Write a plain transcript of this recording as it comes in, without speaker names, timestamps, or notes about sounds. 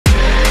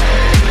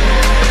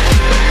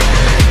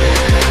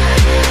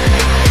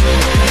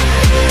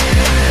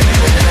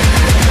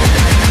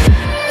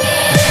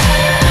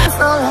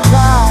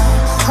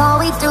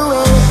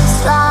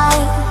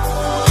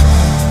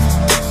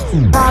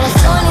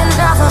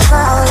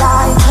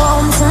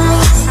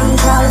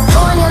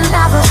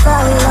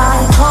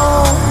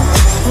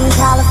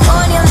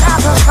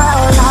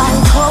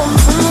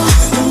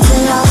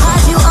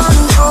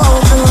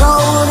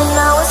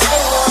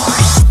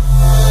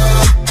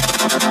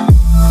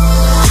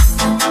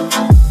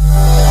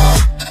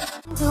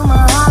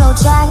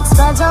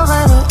clouds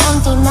over the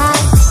empty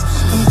nights.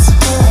 It's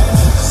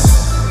bliss.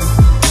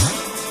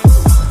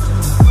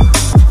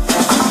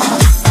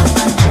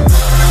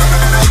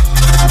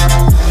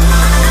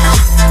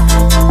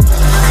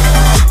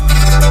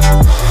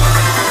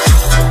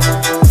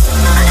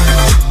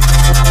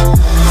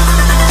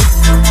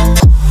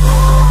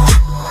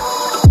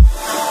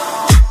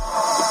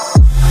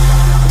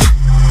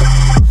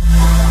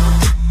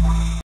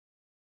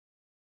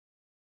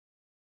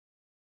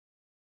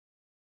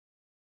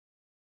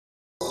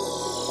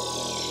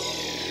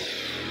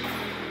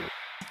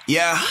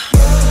 Yeah,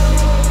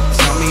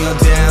 tell me you're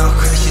down,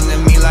 crashing to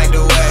me like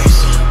the waves.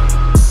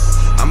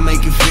 I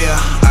make you feel,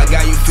 I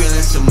got you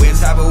feeling some weird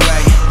type of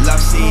way. Love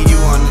seeing you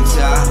on the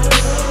top,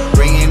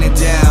 bringing it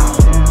down,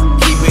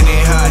 keeping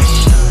it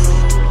hush.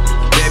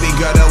 Baby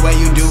girl, the way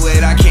you do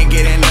it, I can't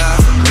get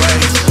enough.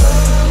 Wait,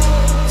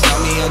 tell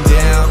me you're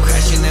down,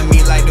 crashing to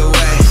me like the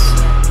waves.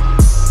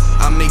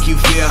 I make you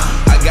feel,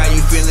 I got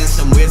you feeling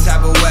some weird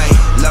type of way.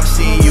 Love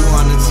seeing you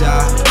on the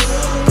top,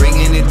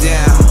 bringing it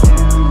down,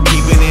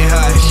 keeping it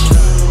hush.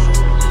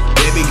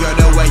 Baby girl,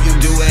 the way you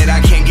do it, I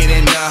can't get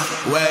enough.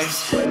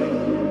 Waves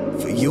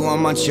for you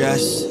on my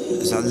chest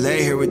as I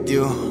lay here with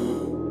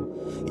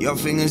you. Your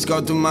fingers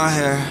go through my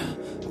hair.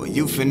 What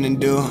you finna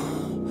do?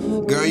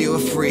 Girl, you a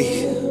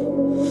freak,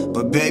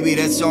 but baby,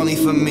 that's only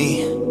for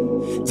me.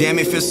 Damn,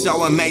 it feels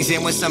so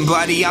amazing when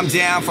somebody I'm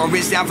down for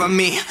is down for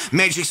me.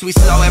 Matrix, we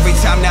slow every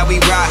time that we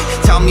ride.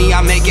 Tell me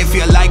I make it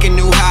feel like a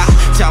new high.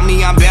 Tell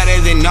me I'm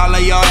better than all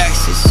of your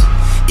exes,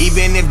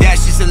 even if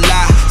that's just a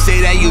lie.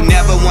 Say that you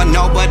never want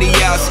nobody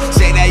else.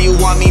 Say that you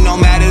want me no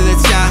matter the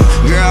time.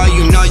 Girl,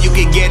 you know you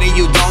can get it,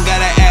 you don't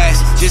gotta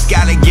ask. Just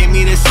gotta give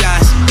me the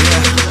signs,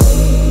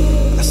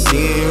 yeah. I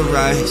see in your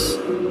eyes,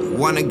 you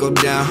wanna go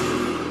down.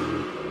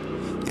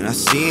 And I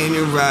see in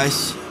your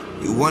eyes,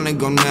 you wanna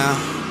go now.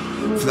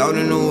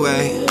 Floating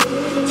away,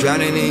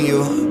 drowning in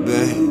you,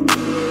 babe.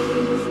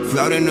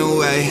 Floating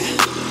away,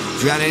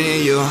 drowning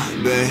in you,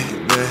 babe,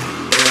 yeah.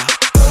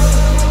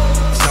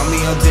 Tell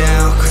me you're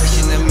down,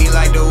 crashing to me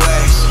like the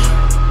waves.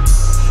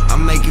 I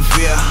make you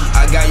feel,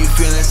 I got you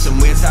feeling some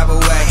weird type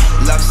of way.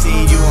 Love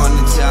seeing you on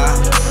the top,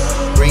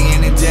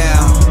 bringing it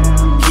down,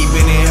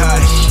 keeping it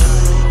hush.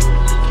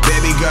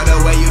 Baby girl, the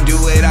way you do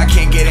it, I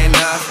can't get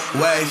enough.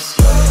 Waves,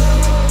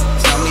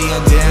 tell me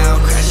you're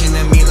down, crashing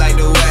to me like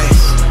the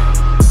waves.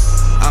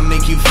 I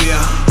make you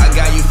feel, I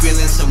got you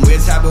feeling some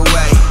weird type of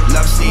way.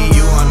 Love seeing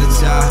you on the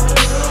top,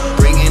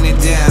 bringing it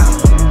down,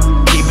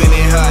 keeping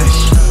it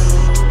hush.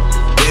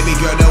 Baby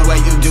girl, the way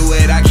you do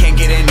it, I can't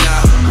get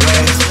enough.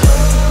 Waves,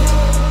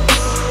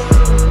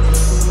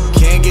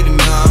 can't get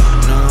enough,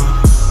 no.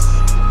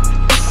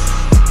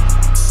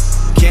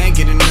 Can't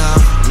get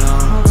enough,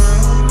 no.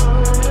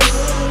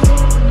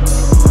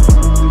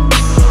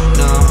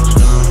 No,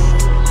 no.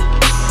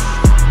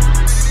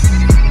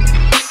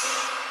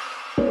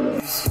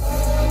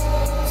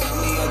 Tell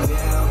me you're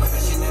down,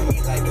 crashing at me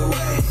like the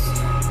waves.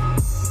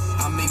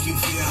 I'll make you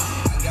feel,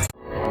 I got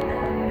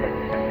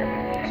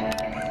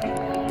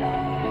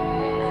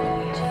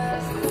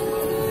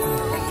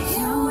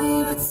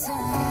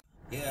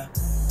yeah,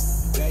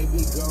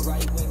 baby girl,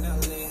 right when I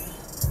land.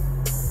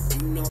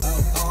 You know,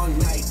 up all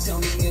night, tell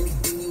me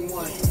anything you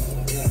want.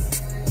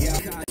 Yeah.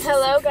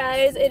 Hello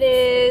guys, it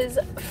is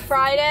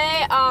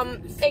Friday.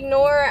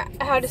 Ignore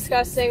how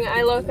disgusting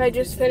I look. I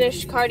just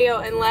finished cardio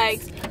and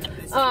legs.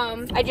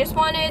 I just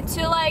wanted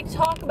to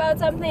talk about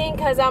something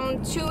because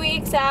I'm 2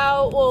 weeks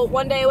out, well,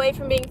 1 day away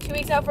from being 2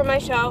 weeks out from my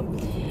show.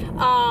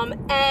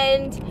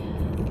 And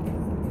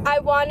I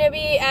want to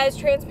be as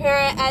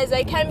transparent as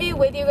I can be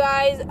with you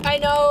guys. I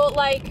know,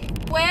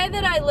 where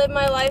that I live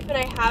my life and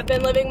I have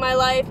been living my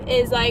life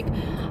is,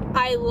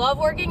 I love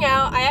working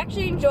out. I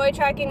actually enjoy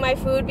tracking my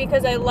food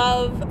because I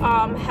love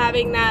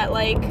having that,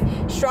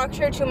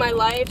 structure to my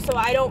life, so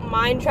I don't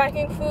mind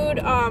tracking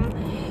food.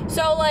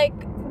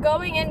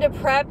 Going into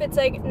prep, it's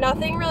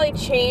nothing really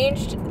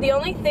changed. The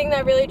only thing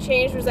that really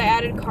changed was I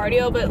added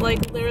cardio, but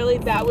literally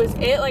that was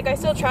it. I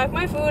still track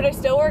my food, I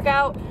still work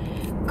out,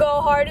 go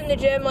hard in the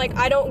gym.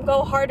 I don't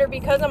go harder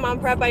because I'm on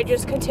prep, I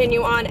just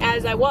continue on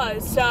as I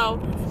was. So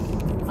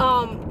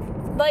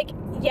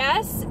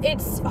yes,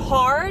 it's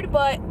hard,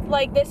 but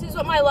this is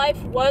what my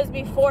life was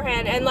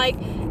beforehand. And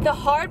the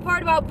hard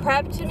part about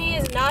prep to me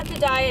is not the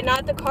diet,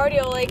 not the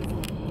cardio.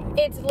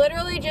 It's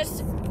literally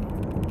just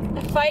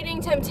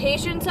fighting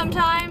temptation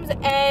sometimes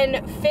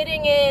and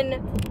fitting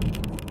in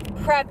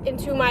prep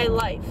into my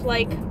life.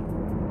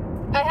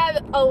 I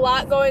have a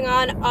lot going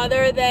on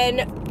other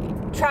than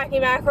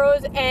tracking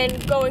macros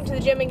and going to the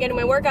gym and getting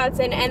my workouts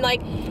in, and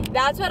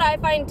that's what I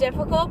find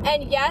difficult.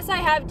 And yes, I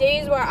have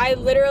days where I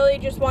literally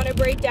just want to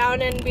break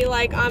down and be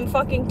I'm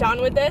fucking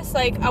done with this.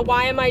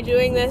 Why am I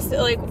doing this?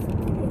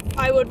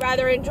 I would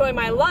rather enjoy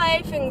my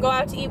life and go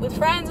out to eat with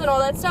friends and all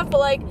that stuff,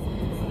 but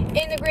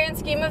in the grand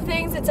scheme of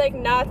things, it's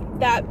not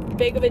that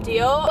big of a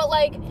deal.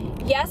 But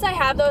yes, I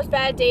have those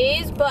bad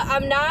days, but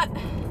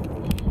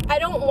I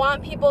don't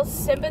want people's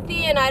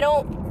sympathy, and I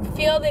don't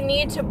feel the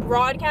need to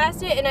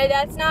broadcast it. And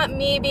that's not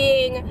me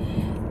being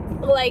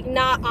like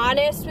not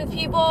honest with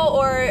people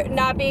or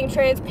not being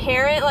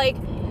transparent. Like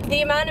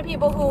the amount of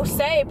people who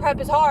say prep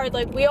is hard,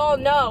 like we all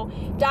know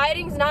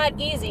dieting's not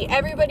easy.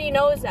 Everybody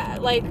knows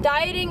that. Like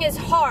dieting is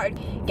hard.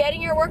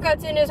 Getting your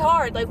workouts in is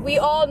hard. Like we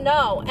all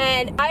know.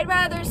 And I'd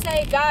rather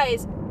say,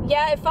 guys,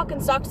 yeah, it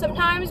fucking sucks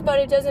sometimes, but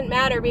it doesn't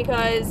matter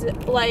because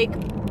like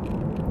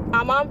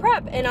I'm on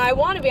prep and I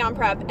want to be on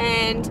prep,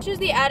 and it's just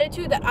the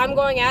attitude that I'm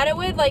going at it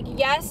with. Like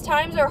yes,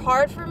 times are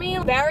hard for me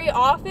very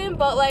often,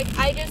 but like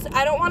I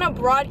don't want to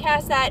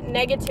broadcast that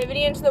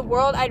negativity into the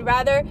world. I'd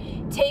rather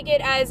take it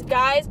as,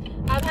 guys,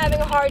 I'm having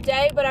a hard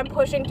day, but I'm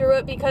pushing through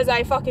it because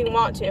I fucking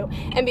want to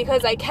and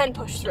because I can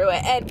push through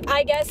it. And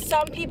I guess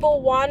some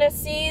people want to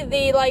see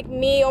the like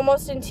me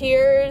almost in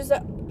tears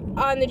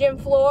on the gym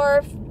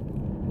floor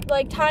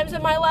like times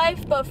in my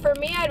life, but for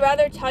me, I'd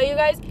rather tell you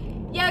guys,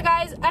 yeah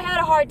guys, I had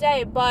a hard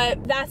day,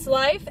 but that's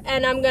life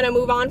and I'm gonna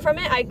move on from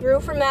it. I grew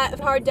from that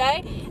hard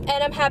day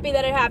and I'm happy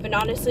that it happened,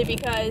 honestly,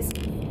 because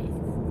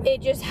it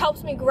just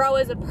helps me grow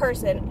as a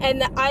person.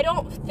 And I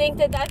don't think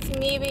that that's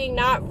me being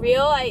not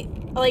real.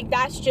 Like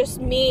that's just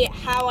me,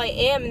 how I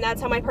am, and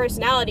that's how my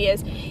personality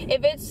is.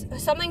 If it's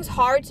something's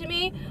hard to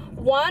me,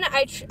 one,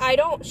 I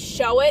don't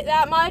show it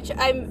that much.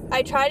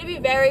 I try to be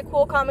very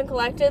cool, calm, and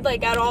collected,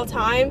 like at all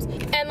times.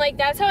 And like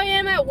that's how I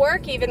am at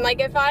work even.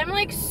 Like if I'm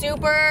like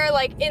super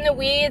like in the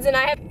weeds and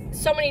I have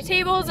so many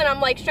tables and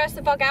I'm like stressed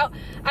the fuck out,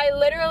 I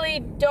literally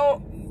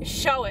don't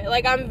show it.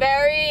 Like I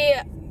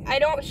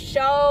don't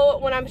show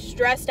when I'm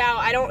stressed out.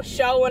 I don't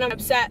show when I'm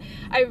upset.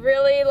 I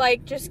really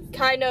like just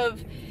kind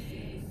of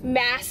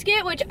mask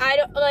it, which I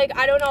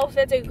don't know if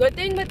that's a good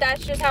thing, but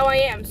that's just how I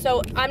am.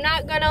 So I'm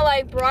not gonna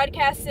like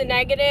broadcast the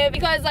negative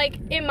because like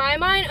in my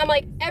mind I'm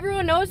like,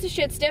 everyone knows this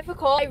shit's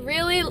difficult. I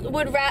really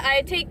would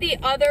I take the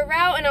other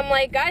route and I'm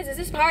like, guys, this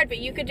is hard, but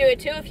you could do it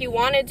too if you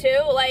wanted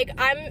to. Like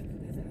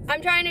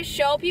I'm trying to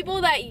show people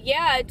that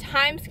yeah,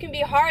 times can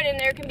be hard and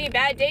there can be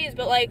bad days,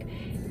 but like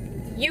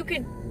you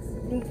could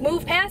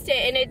move past it,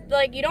 and it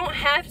like you don't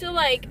have to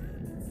like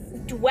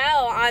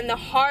dwell on the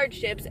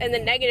hardships and the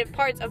negative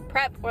parts of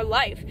prep or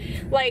life.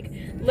 Like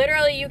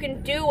literally you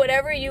can do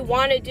whatever you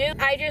want to do.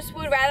 I just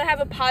would rather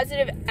have a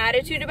positive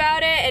attitude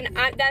about it, and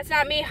that's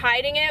not me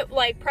hiding it.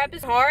 Like prep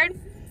is hard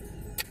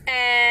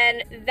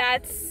and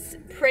that's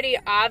pretty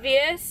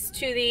obvious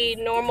to the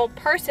normal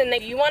person.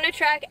 That you want to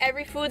track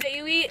every food that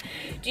you eat?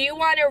 Do you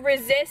want to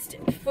resist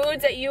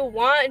foods that you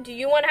want? Do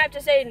you want to have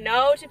to say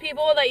no to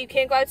people that you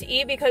can't go out to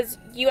eat because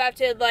you have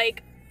to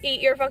like eat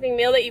your fucking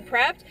meal that you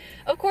prepped?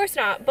 Of course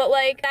not. But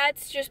like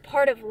that's just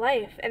part of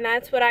life and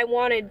that's what I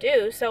want to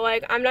do. So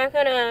like I'm not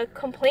gonna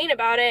complain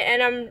about it,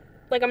 and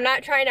I'm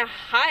not trying to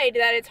hide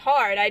that it's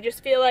hard. I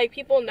just feel like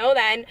people know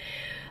that, and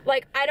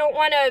like I don't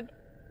want to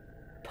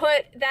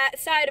put that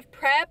side of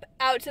prep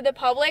out to the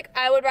public.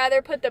 I would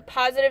rather put the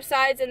positive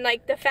sides and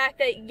like the fact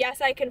that yes,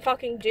 I can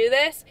fucking do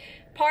this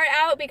part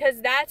out,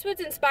 because that's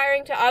what's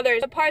inspiring to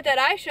others. The part that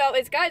I show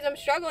is, guys, I'm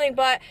struggling,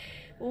 but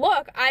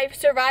look, I've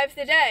survived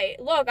the day.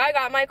 Look, I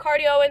got my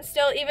cardio in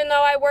still, even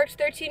though I worked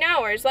 13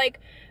 hours. Like,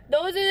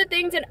 those are the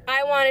things that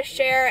I want to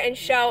share and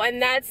show,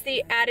 and that's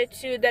the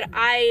attitude that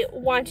I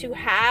want to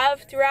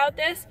have throughout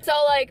this. So,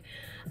 like,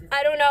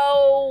 I don't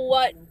know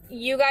what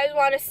you guys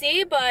want to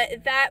see,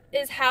 but that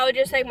is how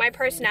just, like, my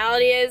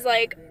personality is.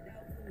 Like,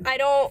 I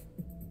don't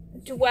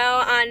dwell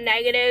on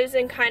negatives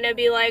and kind of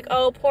be like,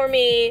 oh, poor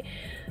me,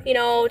 you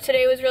know,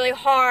 today was really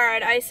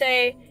hard. I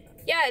say,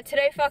 yeah,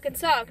 today fucking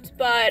sucked,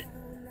 but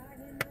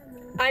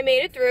I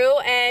made it through,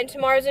 and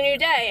tomorrow's a new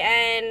day,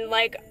 and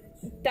like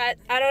that,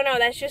 I don't know,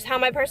 that's just how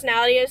my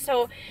personality is.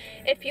 So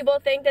if people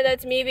think that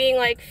that's me being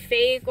like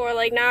fake or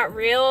like not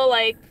real,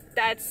 like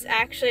that's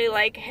actually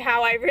like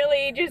how I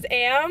really just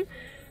am.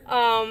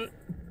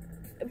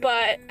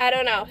 But I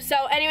don't know.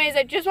 So anyways,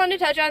 I just wanted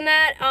to touch on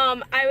that.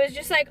 I was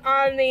just like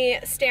on the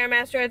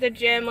Stairmaster at the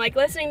gym, like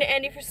listening to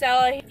Andy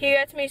Frisella. He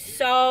gets me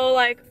so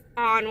like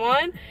on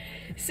one.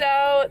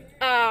 So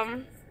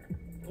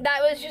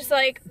that was just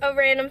like a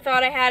random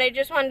thought I had. I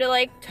just wanted to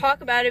like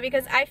talk about it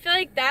because I feel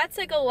like that's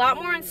like a lot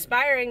more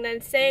inspiring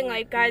than saying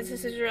like, guys,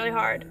 this is really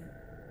hard.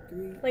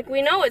 Like,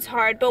 we know it's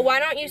hard, but why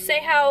don't you say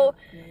how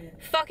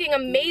fucking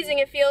amazing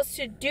it feels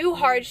to do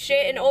hard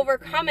shit and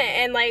overcome it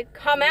and like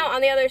come out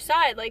on the other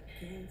side? Like,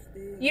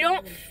 you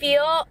don't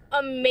feel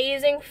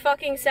amazing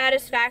fucking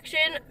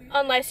satisfaction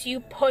unless you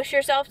push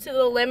yourself to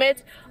the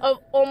limits of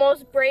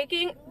almost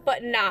breaking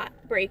but not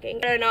breaking.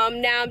 I don't know,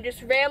 now I'm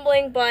just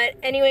rambling, but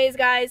anyways,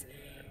 guys,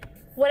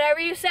 whatever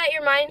you set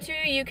your mind to,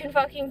 you can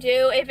fucking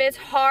do. If it's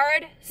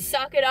hard,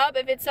 suck it up.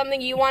 If it's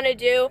something you want to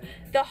do,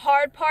 the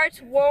hard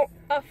parts won't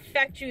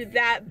affect you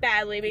that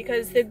badly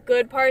because the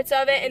good parts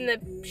of it and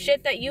the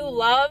shit that you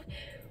love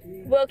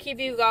will keep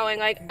you going.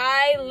 Like,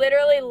 I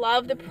literally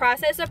love the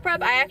process of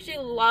prep. I actually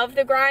love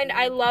the grind.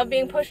 I love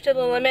being pushed to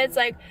the limits.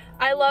 Like,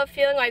 I love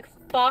feeling like,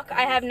 fuck,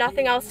 I have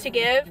nothing else to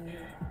give,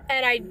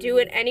 and I do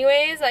it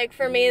anyways. Like,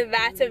 for me,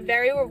 that's a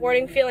very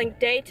rewarding feeling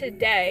day to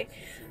day.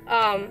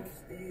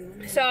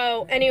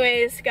 So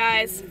anyways,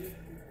 guys,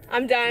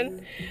 I'm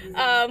done.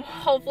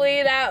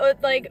 Hopefully that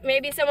would, like,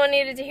 maybe someone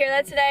needed to hear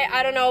that today.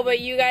 I don't know, but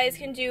you guys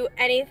can do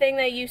anything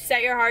that you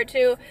set your heart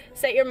to,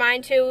 set your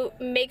mind to,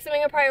 make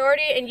something a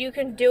priority, and you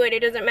can do it.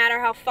 It doesn't matter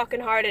how fucking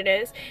hard it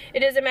is.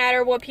 It doesn't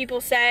matter what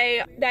people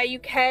say that you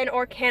can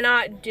or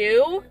cannot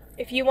do.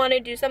 If you want to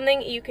do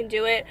something, you can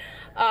do it.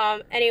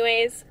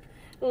 Anyways,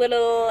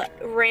 little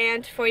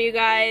rant for you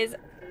guys.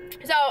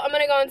 So I'm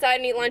gonna go inside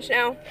and eat lunch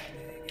now.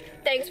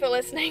 Thanks for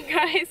listening,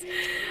 guys.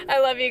 I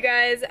love you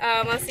guys.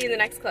 I'll see you in the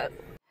next clip.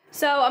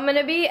 So I'm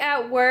gonna be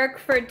at work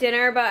for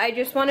dinner, but I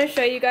just want to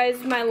show you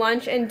guys my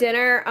lunch and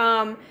dinner.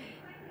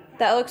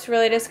 That looks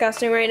really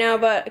disgusting right now,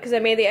 but because I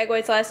made the egg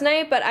whites last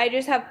night. But I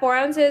just have 4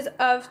 ounces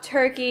of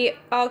turkey,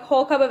 a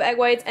whole cup of egg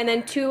whites, and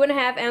then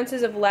 2.5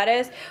 ounces of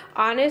lettuce.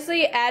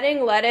 Honestly,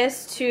 adding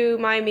lettuce to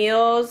my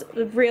meals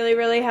really,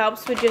 really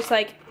helps with just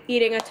like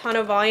eating a ton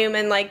of volume,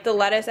 and like the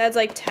lettuce adds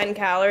like 10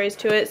 calories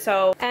to it.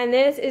 So, and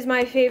this is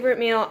my favorite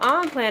meal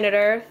on planet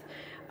Earth.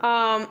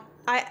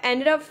 I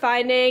ended up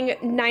finding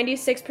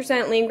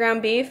 96% lean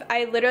ground beef.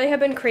 I literally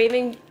have been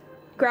craving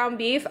ground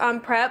beef on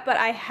prep, but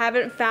I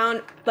haven't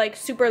found like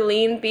super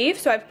lean beef,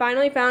 so I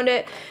finally found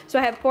it. So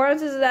I have 4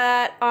 ounces of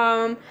that,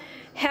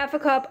 half a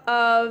cup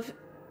of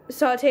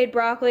sauteed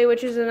broccoli,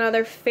 which is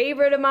another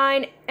favorite of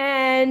mine,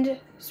 and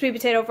sweet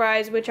potato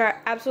fries, which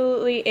are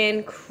absolutely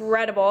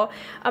incredible.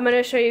 I'm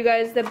gonna show you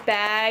guys the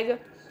bag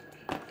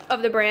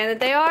of the brand that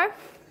they are.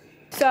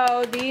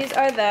 So these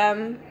are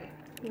them.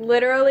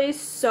 Literally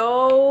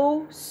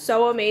so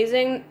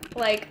amazing.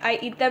 Like, I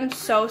eat them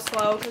so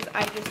slow because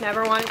I just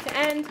never want it to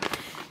end.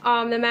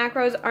 The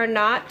macros are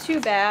not too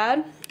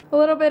bad. A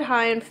little bit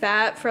high in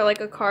fat for like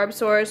a carb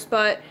source,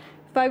 but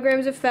 5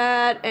 grams of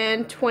fat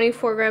and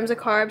 24 grams of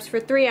carbs for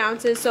 3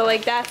 ounces. So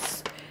like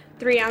that's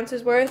 3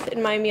 ounces worth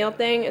in my meal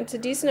thing. It's a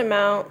decent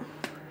amount.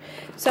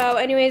 So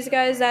anyways,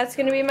 guys, that's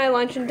gonna be my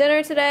lunch and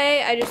dinner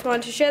today. I just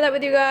wanted to share that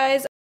with you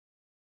guys.